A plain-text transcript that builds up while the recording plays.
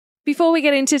Before we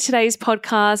get into today's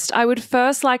podcast, I would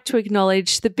first like to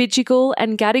acknowledge the Bidjigal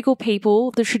and Gadigal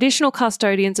people, the traditional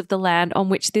custodians of the land on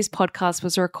which this podcast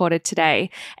was recorded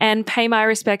today, and pay my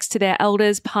respects to their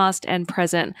elders past and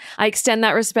present. I extend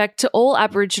that respect to all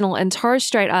Aboriginal and Torres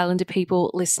Strait Islander people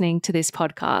listening to this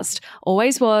podcast.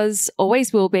 Always was,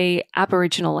 always will be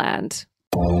Aboriginal land.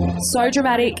 So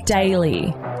Dramatic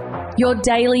Daily. Your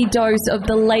daily dose of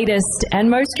the latest and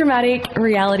most dramatic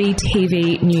reality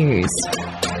TV news.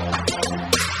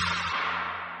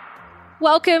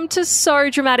 Welcome to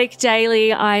So Dramatic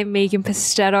Daily. I'm Megan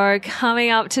Pistetto. Coming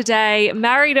up today,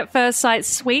 Married at First Sight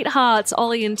sweethearts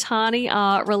Ollie and Tani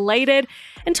are related,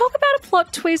 and talk about a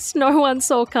plot twist no one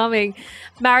saw coming.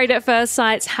 Married at First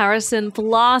Sight's Harrison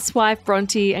blasts wife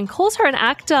Bronte and calls her an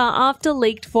actor after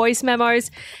leaked voice memos,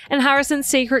 and Harrison's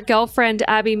secret girlfriend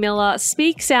Abby Miller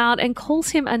speaks out and calls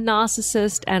him a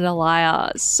narcissist and a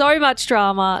liar. So much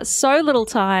drama, so little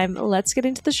time. Let's get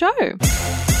into the show.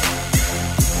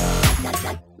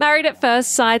 Married at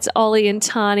First Sight's Ollie and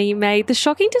Tani made the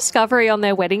shocking discovery on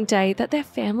their wedding day that their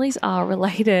families are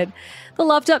related. The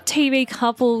loved-up TV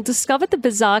couple discovered the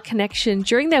bizarre connection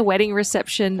during their wedding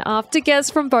reception after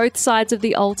guests from both sides of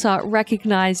the altar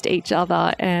recognised each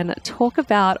other, and talk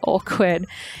about awkward.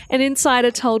 An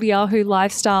insider told Yahoo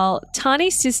Lifestyle,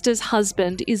 Tani's sister's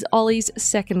husband is Ollie's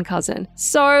second cousin.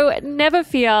 So never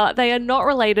fear, they are not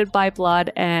related by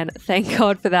blood, and thank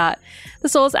God for that. The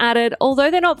source added, although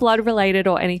they're not blood related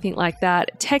or anything like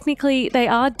that, technically they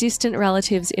are distant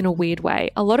relatives in a weird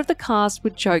way. A lot of the cast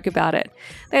would joke about it.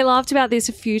 They laughed about this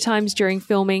a few times during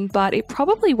filming, but it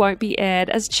probably won't be aired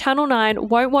as Channel 9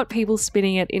 won't want people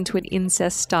spinning it into an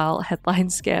incest-style headline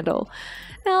scandal.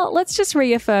 Now, let's just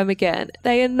reaffirm again,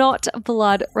 they are not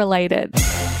blood related.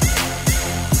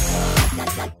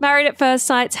 Married at First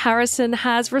Sight's Harrison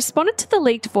has responded to the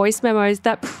leaked voice memos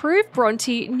that prove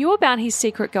Bronte knew about his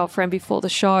secret girlfriend before the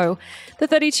show. The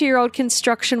 32-year-old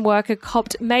construction worker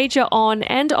copped major on-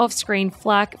 and off-screen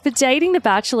flack for dating The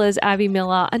Bachelor's Abby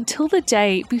Miller until the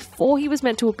day before he was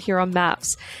meant to appear on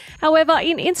MAFS. However,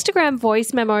 in Instagram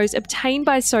voice memos obtained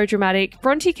by So Dramatic,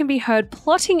 Bronte can be heard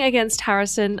plotting against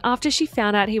Harrison after she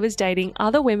found out he was dating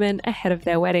other women ahead of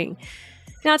their wedding.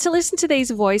 Now, to listen to these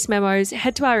voice memos,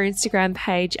 head to our Instagram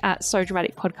page at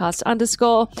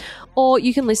SoDramaticPodcast_, or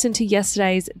you can listen to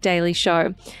yesterday's Daily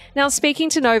Show. Now, speaking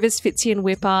to Nova's Fitzy and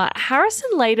Whipper, Harrison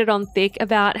laid it on thick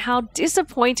about how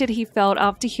disappointed he felt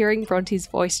after hearing Bronte's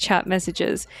voice chat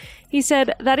messages. He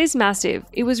said, "That is massive.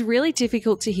 It was really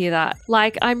difficult to hear that.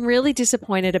 Like, I'm really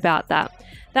disappointed about that.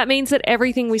 That means that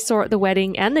everything we saw at the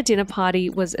wedding and the dinner party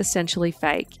was essentially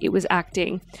fake. It was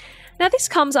acting." Now, this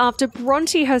comes after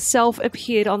Bronte herself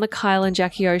appeared on the Kyle and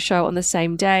Jackie O show on the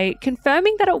same day,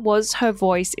 confirming that it was her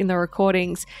voice in the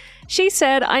recordings. She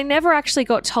said, "I never actually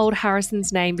got told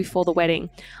Harrison's name before the wedding.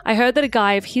 I heard that a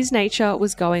guy of his nature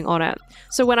was going on it.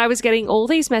 So when I was getting all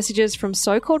these messages from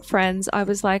so-called friends, I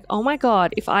was like, oh my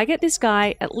God, if I get this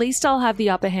guy, at least I'll have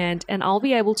the upper hand and I'll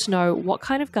be able to know what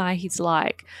kind of guy he's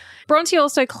like." Bronte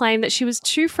also claimed that she was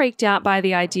too freaked out by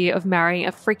the idea of marrying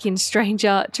a freaking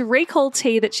stranger to recall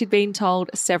tea that she'd been told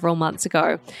several months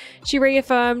ago. She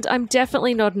reaffirmed, "I'm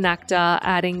definitely not an actor,"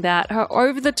 adding that her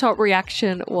over-the-top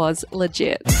reaction was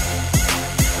legit.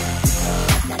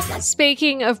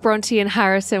 Speaking of Bronte and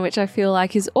Harrison, which I feel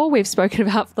like is all we've spoken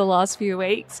about for the last few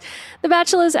weeks, The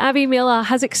Bachelor's Abby Miller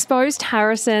has exposed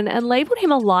Harrison and labelled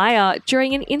him a liar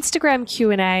during an Instagram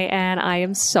Q&A, and I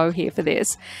am so here for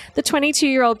this. The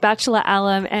 22-year-old Bachelor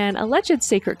alum and alleged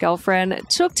secret girlfriend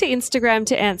took to Instagram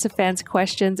to answer fans'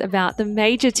 questions about the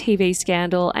major TV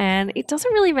scandal, and it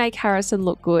doesn't really make Harrison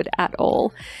look good at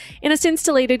all. In a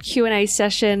since-deleted Q&A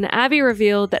session, Abby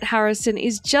revealed that Harrison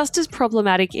is just as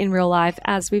problematic in real life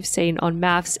as we've seen on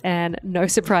MAFS, and no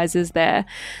surprises there.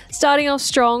 Starting off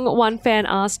strong, one fan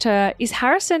asked her, "Is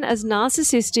Harrison as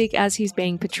narcissistic as he's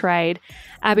being portrayed?"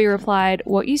 Abby replied,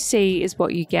 "What you see is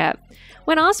what you get."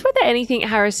 When asked whether anything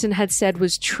Harrison had said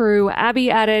was true, Abby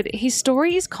added, "His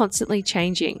story is constantly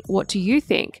changing. What do you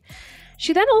think?"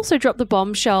 She then also dropped the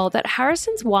bombshell that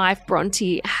Harrison's wife,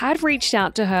 Bronte, had reached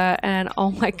out to her, and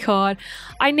oh my God,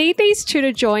 I need these two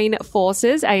to join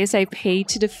forces ASAP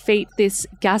to defeat this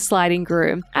gaslighting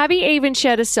guru. Abby even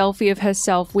shared a selfie of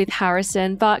herself with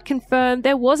Harrison, but confirmed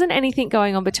there wasn't anything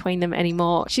going on between them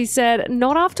anymore. She said,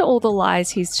 "Not after all the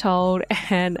lies he's told,"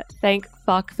 and thank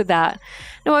fuck for that.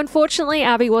 Now, unfortunately,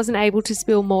 Abby wasn't able to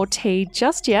spill more tea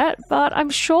just yet, but I'm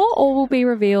sure all will be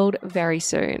revealed very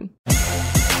soon.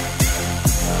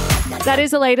 That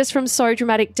is the latest from So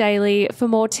Dramatic Daily. For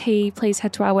more tea, please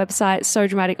head to our website,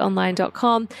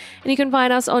 sodramaticonline.com. And you can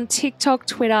find us on TikTok,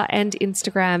 Twitter, and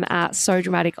Instagram at So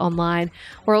Dramatic Online.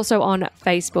 We're also on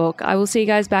Facebook. I will see you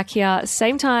guys back here,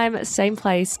 same time, same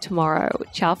place tomorrow.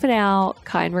 Ciao for now.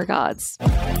 Kind regards.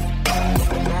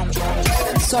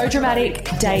 So Dramatic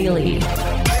Daily.